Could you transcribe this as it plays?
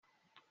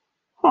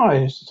Hi,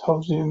 this is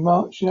Halsey and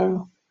Mark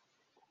Show,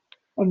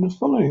 and the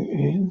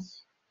following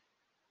is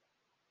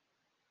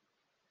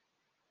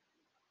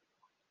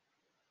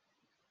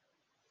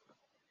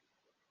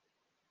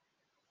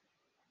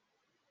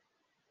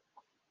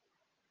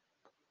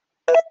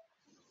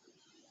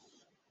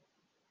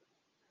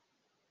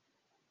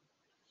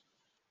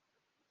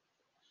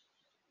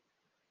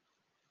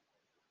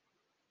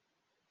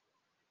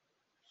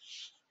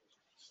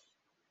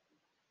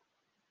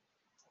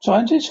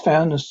Scientists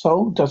found the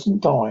soul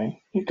doesn't die,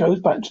 it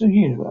goes back to the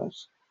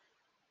universe.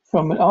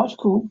 From an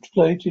article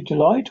dated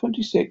July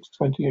 26,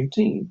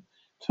 2018,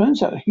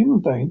 turns out the human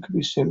brain could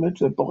be similar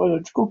to a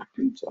biological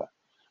computer,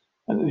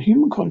 and that the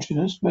human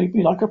consciousness may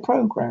be like a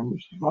program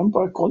which is run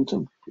by a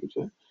quantum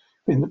computer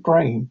in the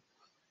brain.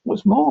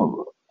 What's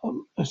more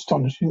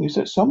astonishing is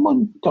that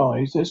someone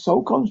dies, their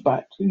soul comes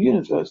back to the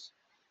universe,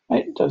 and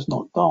it does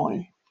not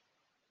die.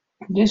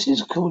 This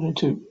is according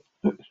to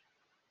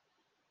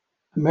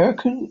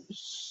American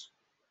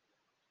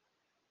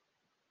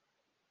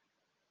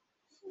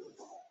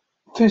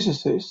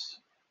physicist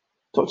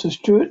Dr.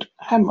 Stuart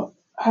Hameroff,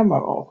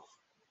 Hameroff,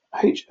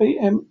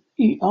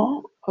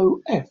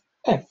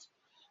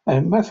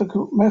 and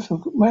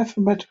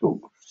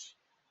mathematical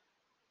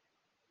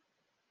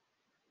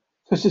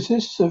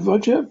physicist Sir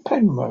Roger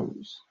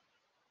Penrose,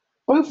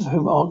 both of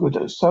whom argued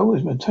that the soul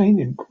is maintained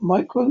in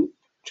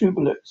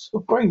micro-tubules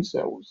of brain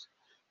cells.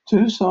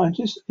 Two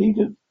scientists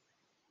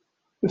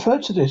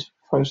referred to this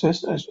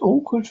process as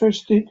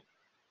Orchestrated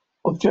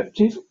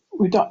Objective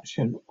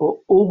Reduction, or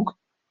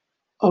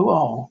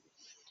Orch-OR.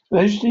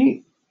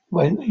 Allegedly,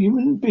 when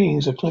human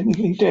beings are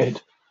clinically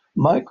dead,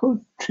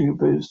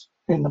 microtubules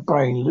in the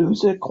brain lose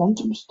their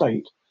quantum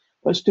state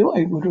but are still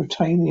able to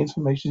retain the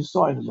information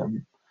inside of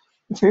them.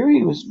 The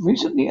theory was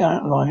recently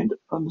outlined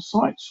on the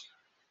Science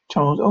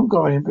Channel's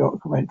ongoing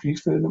documentary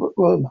Through the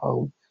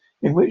Wormhole,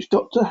 in which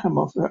Dr.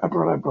 Hameroff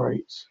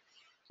elaborates.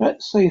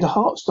 Let's say the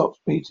heart stops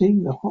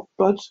beating, the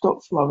blood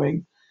stops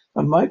flowing,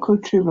 and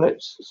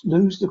microtubules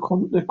lose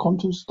their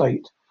quantum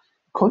state.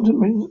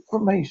 Quantum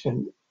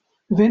information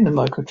within the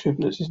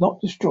microtubules is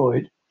not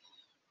destroyed.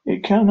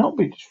 It cannot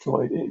be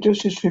destroyed. It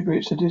just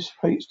distributes and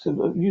dissipates to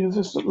the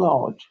universe at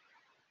large.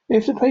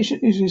 If the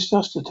patient is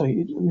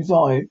resuscitated and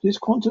revived, this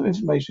quantum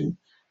information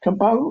can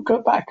go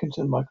back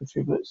into the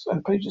microtubules, and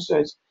the patient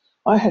says,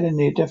 I had a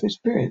near-death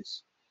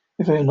experience.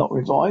 If they are not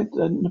revived,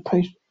 then the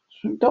patient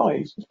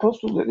dies. It's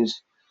possible that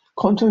this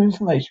quantum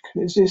information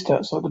can exist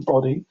outside the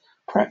body,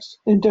 perhaps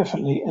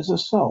indefinitely as a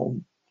soul.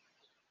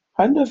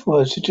 Handoff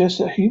words suggest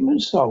that human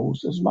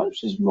souls, as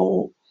much as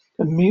more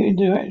than mere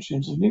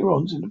interactions of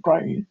neurons in the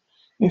brain.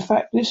 In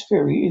fact, this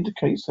theory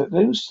indicates that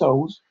those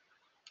souls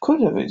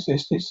could have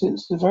existed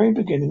since the very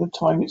beginning of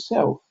time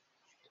itself.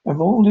 Of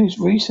all these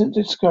recent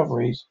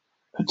discoveries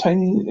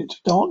pertaining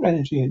to dark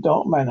energy and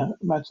dark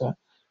matter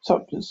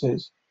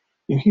substances,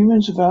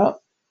 humans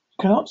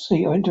cannot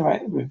see or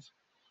interact with,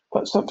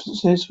 but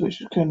substances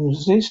which can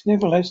exist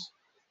nevertheless,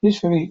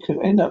 this theory could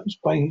end up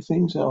explaining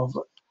things that are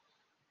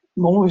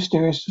more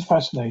mysterious and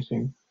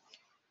fascinating.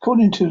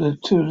 According to the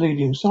two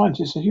leading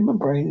scientists, the human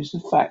brain is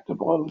in fact a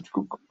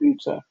biological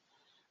computer,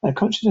 and the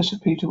consciousness of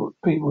people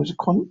is a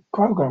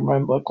program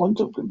run by a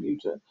quantum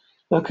computer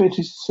located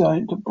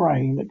inside the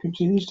brain that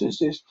continues to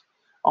exist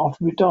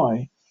after we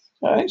die.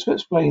 The expert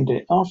explained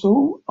it. After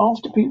all,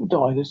 after people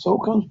die, the soul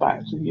comes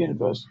back to the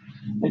universe.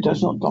 It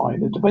does not die.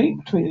 The debate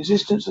between the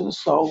existence of the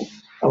soul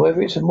and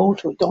whether it's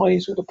immortal or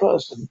dies with a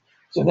person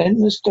is an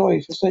endless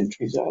story for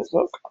centuries that has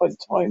occupied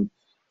time.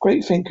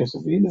 Great thinkers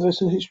of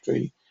universal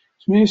history.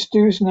 Its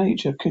mysterious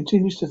nature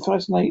continues to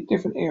fascinate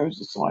different areas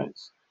of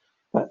science.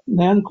 But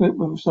now the group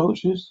of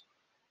researchers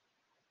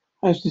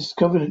has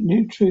discovered a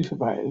new truth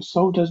about it. The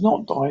soul does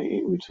not die,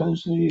 it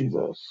returns to the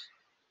universe.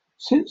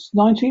 Since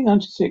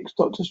 1996,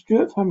 Dr.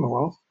 Stuart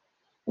Hameroff,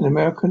 an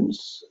American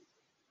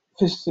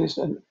physicist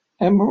and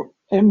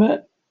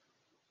emeritus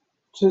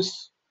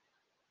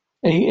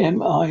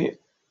AMI,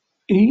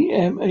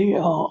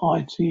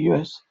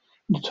 EMERITUS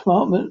in the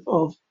Department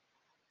of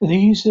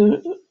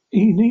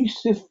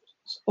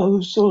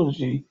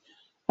Anesthesiology,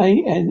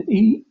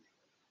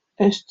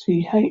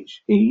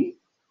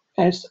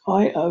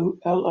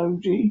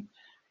 ANESTHESIOLOG,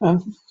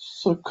 and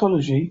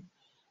psychology,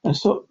 and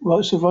Sir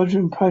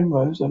Roger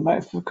Penrose, a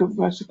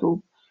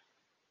mathematical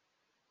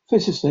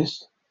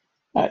physicist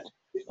at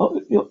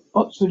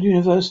Oxford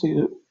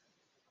University.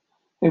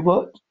 They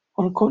worked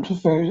on a quantum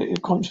theory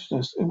of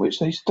consciousness, in which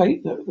they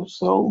state that the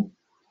soul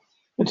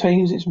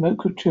contains its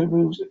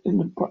microtubules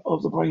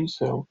of the brain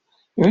cell.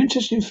 Their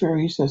interesting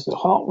theory says that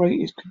heart rate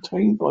is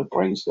contained by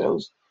brain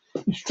cells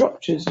in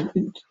structures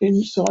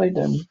inside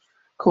them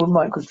called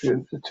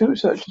microtubules. The two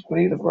researchers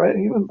believe the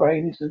human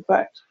brain is in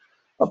fact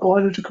a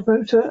biological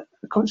computer.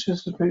 The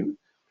consciousness of people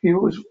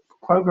is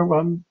a program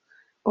run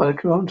by a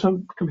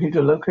quantum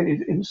computer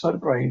located inside the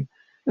brain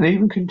and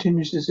even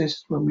continues to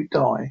exist when we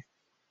die.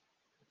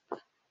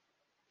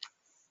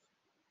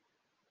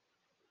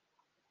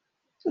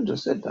 I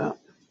just said that.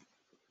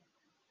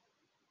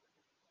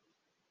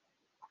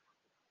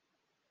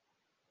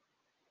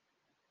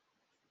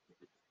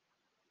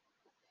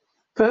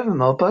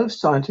 Furthermore, both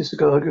scientists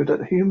argue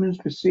that humans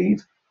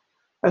perceive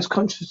as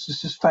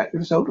consciousness is fact the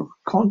result of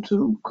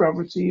quantum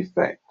gravity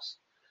effects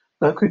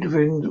located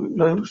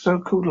within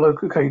so-called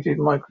located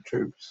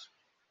microtubules.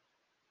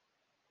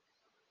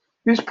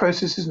 This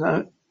process is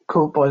now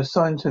called by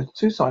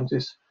two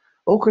scientists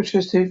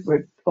orchestrated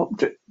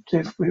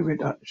objective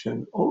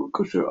reduction,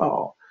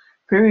 Orch-OR.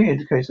 Theory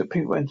indicates that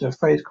people enter a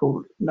phase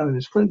known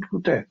as clinical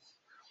death.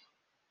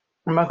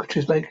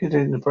 Microtubules located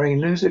in the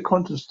brain lose their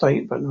quantum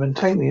state but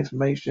maintain the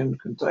information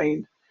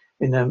contained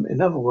in them.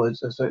 In other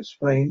words, as I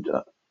explained,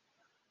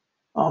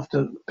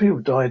 after people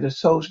die, their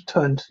souls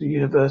return to the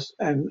universe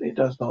and it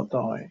does not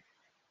die.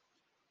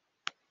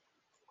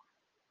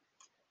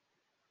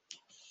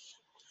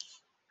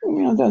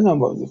 I don't know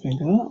what to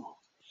think of that.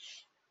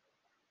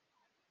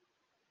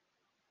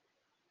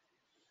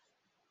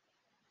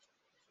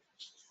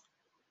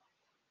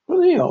 But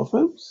there you are,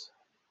 folks.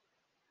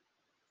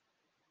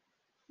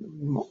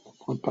 Not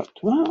quite back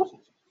to that.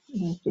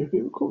 Let's see if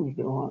it records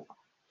it right.